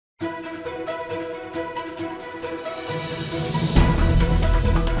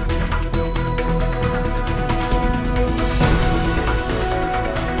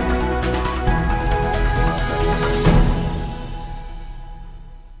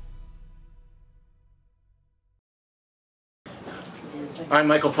I'm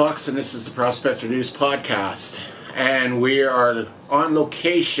Michael Fox, and this is the Prospector News Podcast. And we are on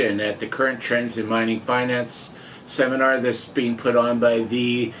location at the Current Trends in Mining Finance seminar that's being put on by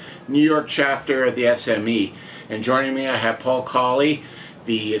the New York chapter of the SME. And joining me, I have Paul Cowley,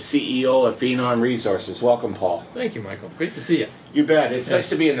 the CEO of Phenom Resources. Welcome, Paul. Thank you, Michael. Great to see you. You bet. It's nice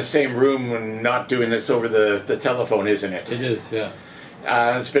to be in the same room and not doing this over the telephone, isn't it? It is, yeah.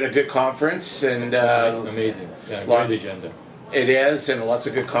 It's been a good conference and amazing. Yeah, great agenda. It is, and lots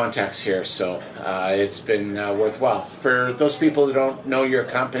of good contacts here, so it's been worthwhile. For those people who don't know your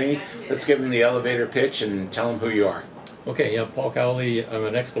company, let's give them the elevator pitch and tell them who you are. Okay, yeah, Paul Cowley. I'm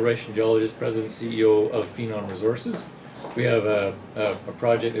an exploration geologist, president and CEO of Phenom Resources. We have a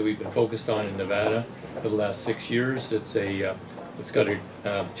project that we've been focused on in Nevada for the last 6 years. It's got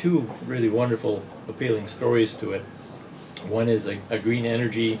two really wonderful, appealing stories to it. One is a green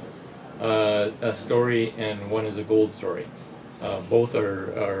energy story, and one is a gold story. Both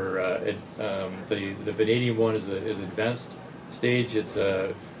are the vanadium one is advanced stage. It's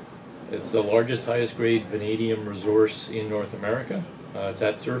the largest, highest grade vanadium resource in North America. It's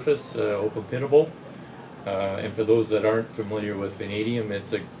at surface, open pitable. And for those that aren't familiar with vanadium,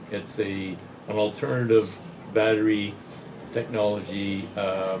 it's an alternative battery technology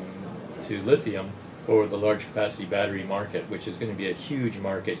to lithium for the large capacity battery market, which is going to be a huge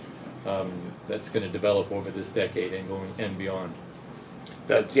market that's going to develop over this decade and beyond.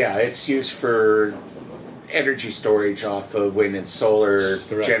 Yeah, it's used for energy storage off of wind and solar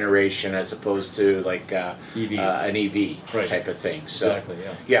generation, as opposed to like an EV type of thing. So, exactly.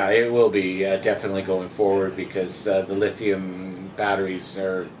 Yeah. It will be definitely going forward because the lithium batteries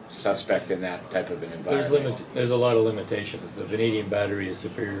are suspect in that type of an environment. There's a lot of limitations. The vanadium battery is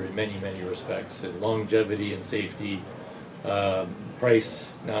superior in many respects in longevity and safety. Price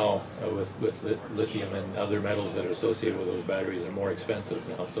now with lithium and other metals that are associated with those batteries are more expensive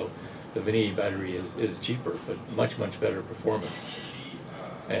now. So the vanadium battery is cheaper, but much better performance.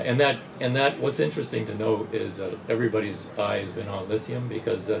 And that what's interesting to note is everybody's eye has been on lithium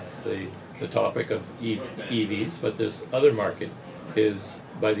because that's the topic of EVs. But this other market is,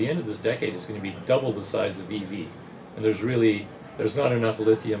 by the end of this decade, is going to be double the size of EV. And there's not enough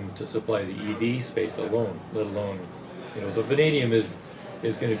lithium to supply the EV space alone, let alone. So vanadium is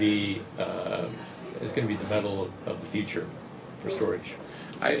going to be the metal of the future for storage.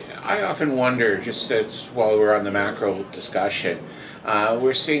 I often wonder, just as while we're on the macro discussion,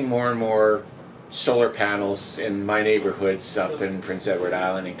 we're seeing more and more solar panels in my neighborhoods up in Prince Edward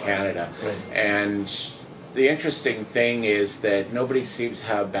Island in Canada. Right. And the interesting thing is that nobody seems to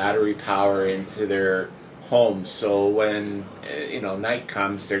have battery power into their homes, so when night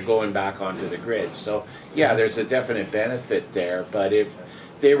comes, they're going back onto the grid. So yeah, there's a definite benefit there, but if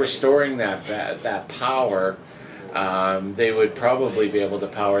they were storing that power, they would probably be able to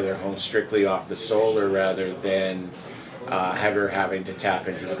power their home strictly off the solar rather than having to tap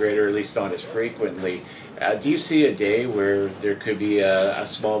into the grid, or at least not as frequently. Do you see a day where there could be a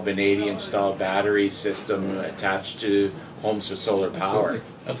small vanadium style battery system attached to homes with solar power?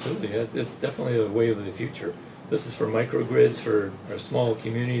 Absolutely. It's definitely the way of the future. This is for microgrids, for small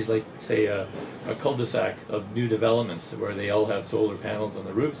communities like, say, a cul-de-sac of new developments where they all have solar panels on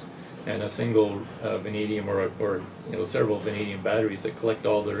the roofs and a single vanadium or several vanadium batteries that collect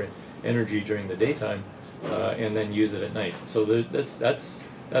all their energy during the daytime and then use it at night. So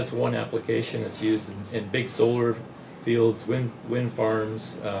that's one application. It's used in big solar fields, wind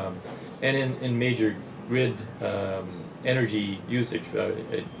farms, and in major grid energy usage.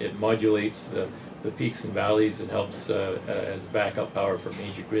 It modulates the peaks and valleys and helps as backup power for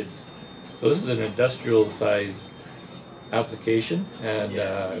major grids. So this is an industrial size application,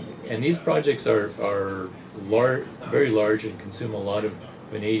 and these projects are very large and consume a lot of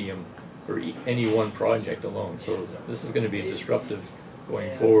vanadium for any one project alone. So this is going to be disruptive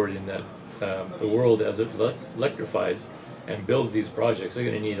going forward in that the world, as it electrifies and builds these projects, they're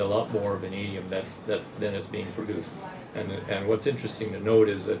going to need a lot more vanadium than is being produced. And what's interesting to note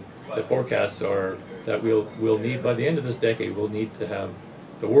is that the forecasts are that we'll need, by the end of this decade,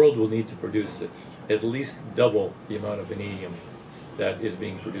 the world will need to produce at least double the amount of vanadium that is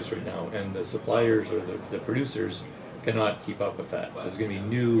being produced right now, and the suppliers or the producers cannot keep up with that. So there's going to be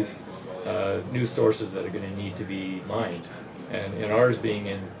new sources that are going to need to be mined, and ours being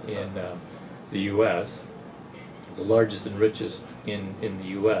in the U.S., the largest and richest in the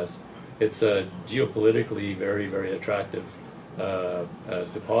U.S., it's a geopolitically very attractive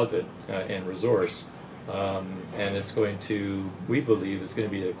deposit and resource, and it's going to, we believe, it's going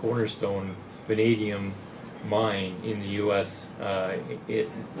to be the cornerstone vanadium mine in the U.S.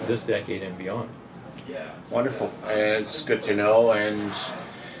 This decade and beyond. Wonderful. It's good to know, and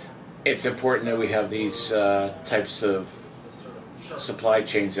it's important that we have these types of supply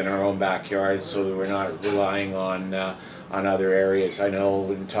chains in our own backyard, so that we're not relying on other areas. I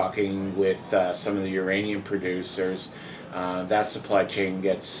know in talking with some of the uranium producers, that supply chain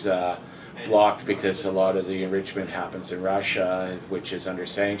gets blocked because a lot of the enrichment happens in Russia, which is under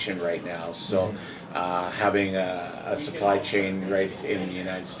sanction right now. So having a supply chain right in the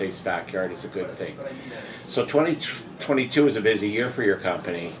United States backyard is a good thing. So 2022 is a busy year for your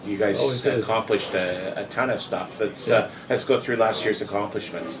company. You guys accomplished a ton of stuff. Let's go through last year's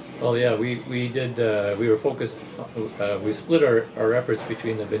accomplishments. Well, yeah, we did. We were focused. We split our efforts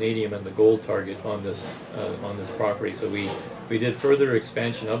between the vanadium and the gold target on this property. So we did further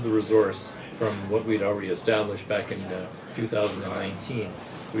expansion of the resource from what we'd already established back in 2019.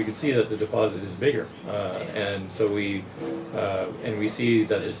 So we could see that the deposit is bigger, and so we see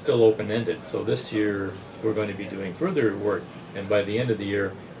that it's still open-ended. So this year we're going to be doing further work, and by the end of the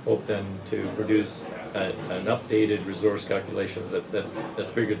year, hope then to produce an updated resource calculations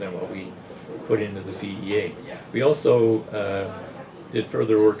that's bigger than what we put into the PEA. We also did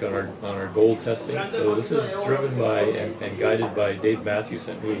further work on our gold testing. So this is driven by and guided by Dave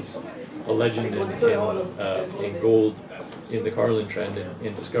Matthewson, who's a legend in gold in the Carlin Trend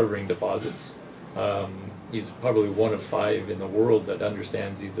in discovering deposits. He's probably one of 5 in the world that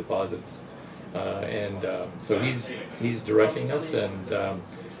understands these deposits, so he's directing us,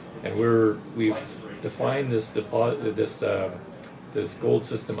 and we've defined this gold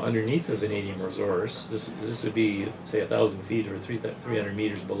system underneath the vanadium resource. This would be, say, 1,000 feet or 300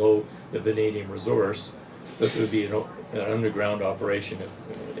 meters below the vanadium resource. So this would be an underground operation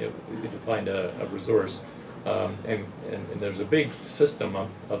if we could find a resource. And there's a big system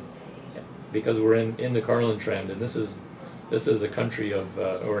of because we're in the Carlin Trend, and this is a country of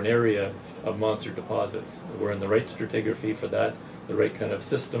or an area of monster deposits. We're in the right stratigraphy for that, the right kind of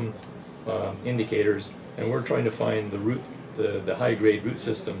system indicators, and we're trying to find the high grade root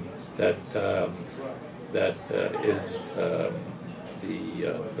system that is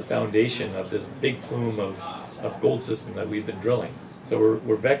the foundation of this big plume of gold system that we've been drilling. So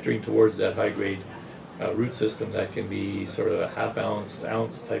we're vectoring towards that high grade root system that can be sort of a half ounce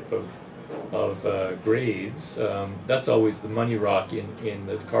type of grades. That's always the money rock in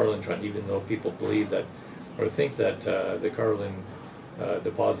the Carlin Trend, even though people believe that or think that the Carlin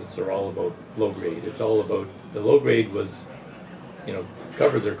deposits are all about low grade. It's all about the low grade was,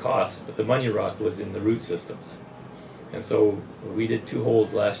 covered their costs, but the money rock was in the root systems. And so we did 2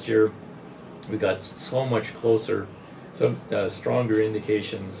 holes last year. We got so much closer, some stronger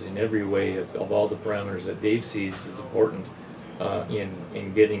indications in every way of all the parameters that Dave sees is important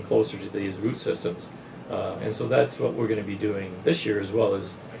in getting closer to these root systems. And so that's what we're going to be doing this year as well,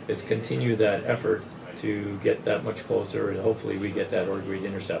 is continue that effort to get that much closer, and hopefully we get that ore grade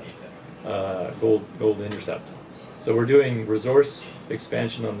intercept, gold intercept. So we're doing resource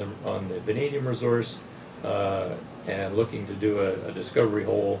expansion on the vanadium resource, and looking to do a discovery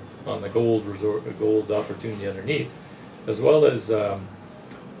hole on the gold opportunity underneath, as well as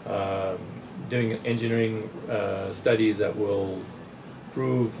doing engineering studies that will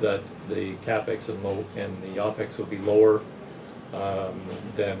prove that the capex and the opex will be lower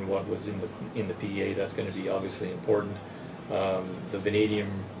than what was in the PEA. That's going to be obviously important. The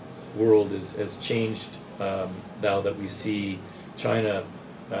vanadium world has changed now that we see China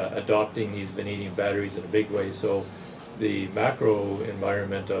adopting these vanadium batteries in a big way. So the macro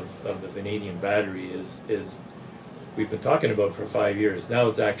environment of the vanadium battery is we've been talking about for 5 years. Now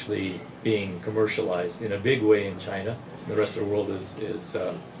it's actually being commercialized in a big way in China. The rest of the world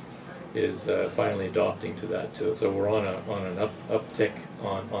is finally adopting to that too. So we're on an uptick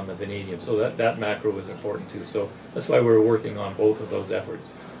on the vanadium. So that macro is important too. So that's why we're working on both of those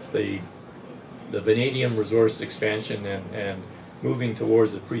efforts. The vanadium resource expansion and moving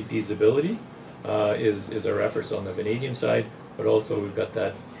towards a pre-feasibility is our efforts on the vanadium side, but also we've got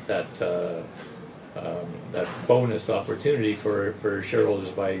that bonus opportunity for shareholders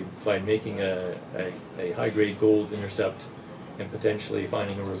by making a high-grade gold intercept and potentially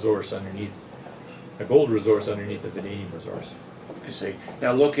finding a resource underneath, a gold resource underneath the vanadium resource. I see.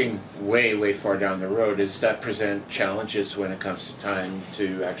 Now, looking way far down the road, does that present challenges when it comes to time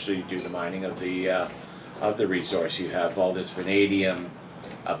to actually do the mining of the resource? You have all this vanadium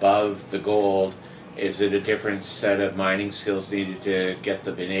above the gold. Is it a different set of mining skills needed to get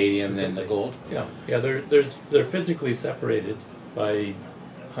the vanadium than the gold? Yeah. They're physically separated by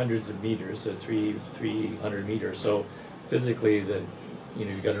hundreds of meters, 300 meters. So physically,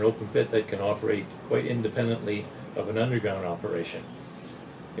 you've got an open pit that can operate quite independently of an underground operation.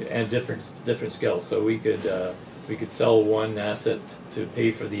 and different scales. So we could sell one asset to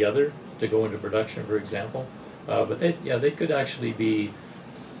pay for the other to go into production, for example. But they could actually be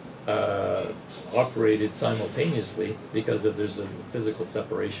operated simultaneously because there's a physical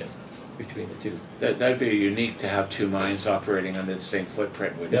separation between the two. That'd be unique to have two mines operating under the same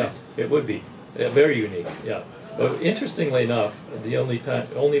footprint, wouldn't it? Yeah, it would be. Very unique, yeah. But interestingly enough, the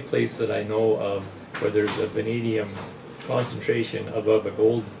only place that I know of where there's a vanadium concentration above a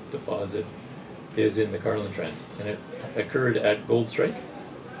gold deposit is in the Carlin Trend. And it occurred at Gold Strike,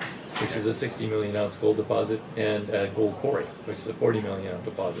 which is a 60 million ounce gold deposit, and at Gold Quarry, which is a 40 million ounce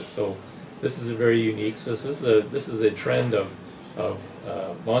deposit. So this is a very unique. So this is a trend of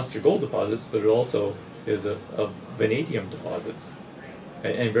monster gold deposits, but it also is of vanadium deposits,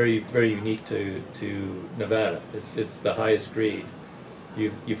 and very, very unique to Nevada. It's the highest grade.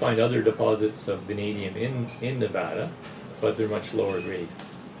 You find other deposits of vanadium in Nevada, but they're much lower grade.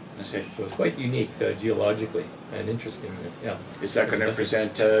 I see. So it's quite unique geologically and interesting. Yeah. Is that going to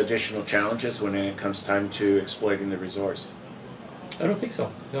present additional challenges when it comes time to exploiting the resource? I don't think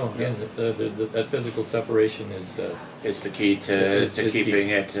so. No. Again, that physical separation is the key to keeping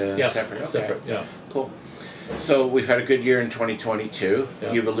it separate. Okay. Separate. Yeah. Cool. So we've had a good year in 2022.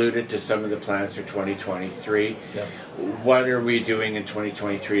 Yeah. You've alluded to some of the plans for 2023. Yeah. What are we doing in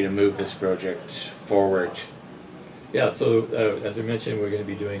 2023 to move this project forward? Yeah, so as I mentioned, we're going to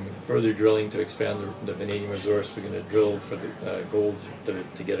be doing further drilling to expand the vanadium resource. We're going to drill for the gold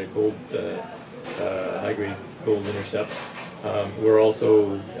to get a gold, high-grade gold intercept. We're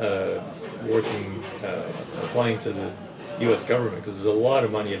also working, applying to the U.S. government, because there's a lot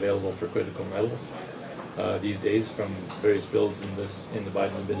of money available for critical metals these days from various bills in the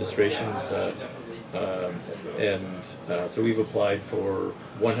Biden administration's. So we've applied for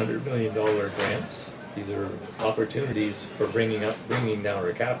 $100 million grants. These are opportunities for bringing down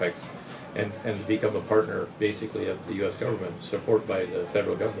our capex and become a partner, basically, of the U.S. government, supported by the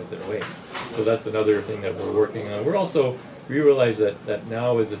federal government in a way. So that's another thing that we're working on. We realize that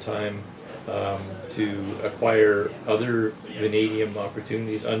now is a time to acquire other vanadium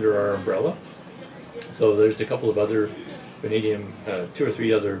opportunities under our umbrella. So there's a couple of other vanadium, 2 or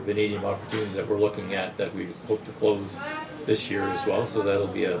 3 other vanadium opportunities that we're looking at that we hope to close this year as well. So that'll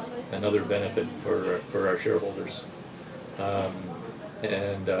be another benefit for our shareholders.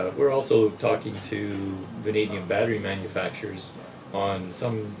 We're also talking to vanadium battery manufacturers on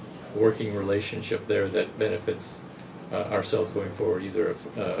some working relationship there that benefits ourselves going forward, either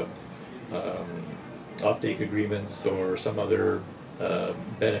offtake agreements or some other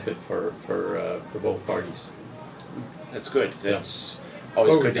benefit for both parties. That's good. That's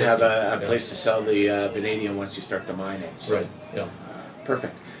always good to have a place to sell the vanadium once you start to mine it. So. Right. Yeah.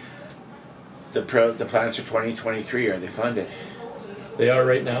 Perfect. The plans for 2023, are they funded? They are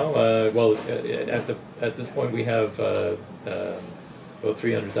right now. Well, at this point we have about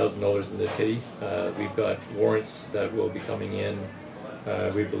 $300,000 in the kitty. We've got warrants that will be coming in.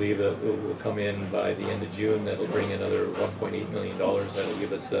 We believe that it will come in by the end of June. That'll bring another $1.8 million. That'll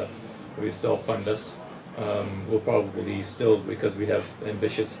give us, self-fund us. We'll probably still, because we have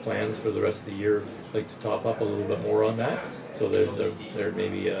ambitious plans for the rest of the year, like to top up a little bit more on that. So there may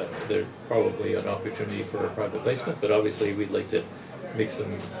be there's probably an opportunity for a private placement, but obviously we'd like to make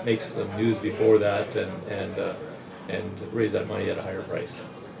some news before that and raise that money at a higher price.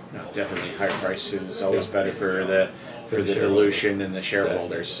 No, definitely higher price is always better for the dilution and the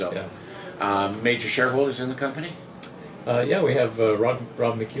shareholders. So, major shareholders in the company? Yeah, we have Rob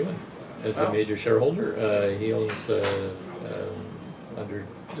McEwen as a major shareholder. He owns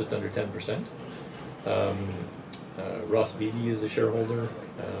just under 10%. Ross Beatty is a shareholder.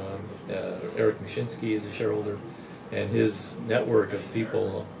 Eric Mashinsky is a shareholder, and his network of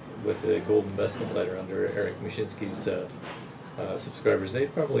people with the gold investment letter under Eric Mashinsky's subscribers, they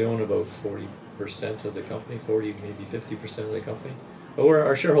probably own about 40% of the company, 40 maybe 50% of the company. But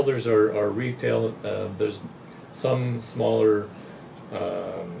our shareholders are retail. There's some smaller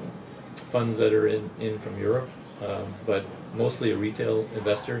funds that are in from Europe, but mostly a retail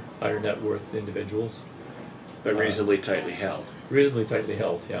investor, higher net worth individuals. But reasonably tightly held. Reasonably tightly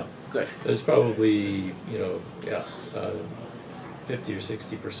held, yeah. Good. There's probably 50 or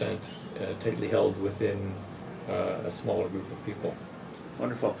 60% tightly held within a smaller group of people.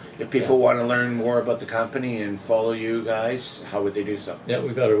 Wonderful. If people want to learn more about the company and follow you guys, how would they do so? Yeah,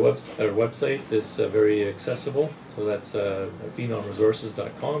 we've got our website. It's very accessible. So that's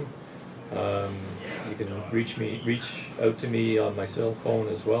phenomresources.com. You can reach out to me on my cell phone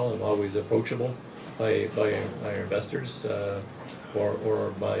as well. I'm always approachable by our investors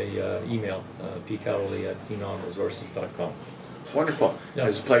or by email, pcowley@phenomresources.com. Wonderful. Yeah. It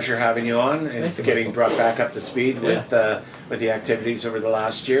was a pleasure having you on and Thank you, getting Michael. brought back up to speed with the activities over the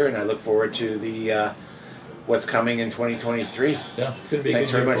last year, and I look forward to the what's coming in 2023. Yeah, it's going to be a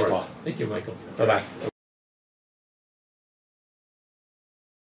Thanks good very year much, for us. Paul. Thank you, Michael. Bye-bye.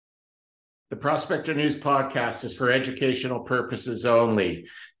 The Prospector News podcast is for educational purposes only.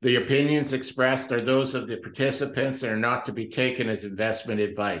 The opinions expressed are those of the participants and are not to be taken as investment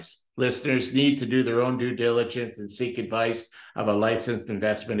advice. Listeners need to do their own due diligence and seek advice of a licensed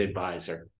investment advisor.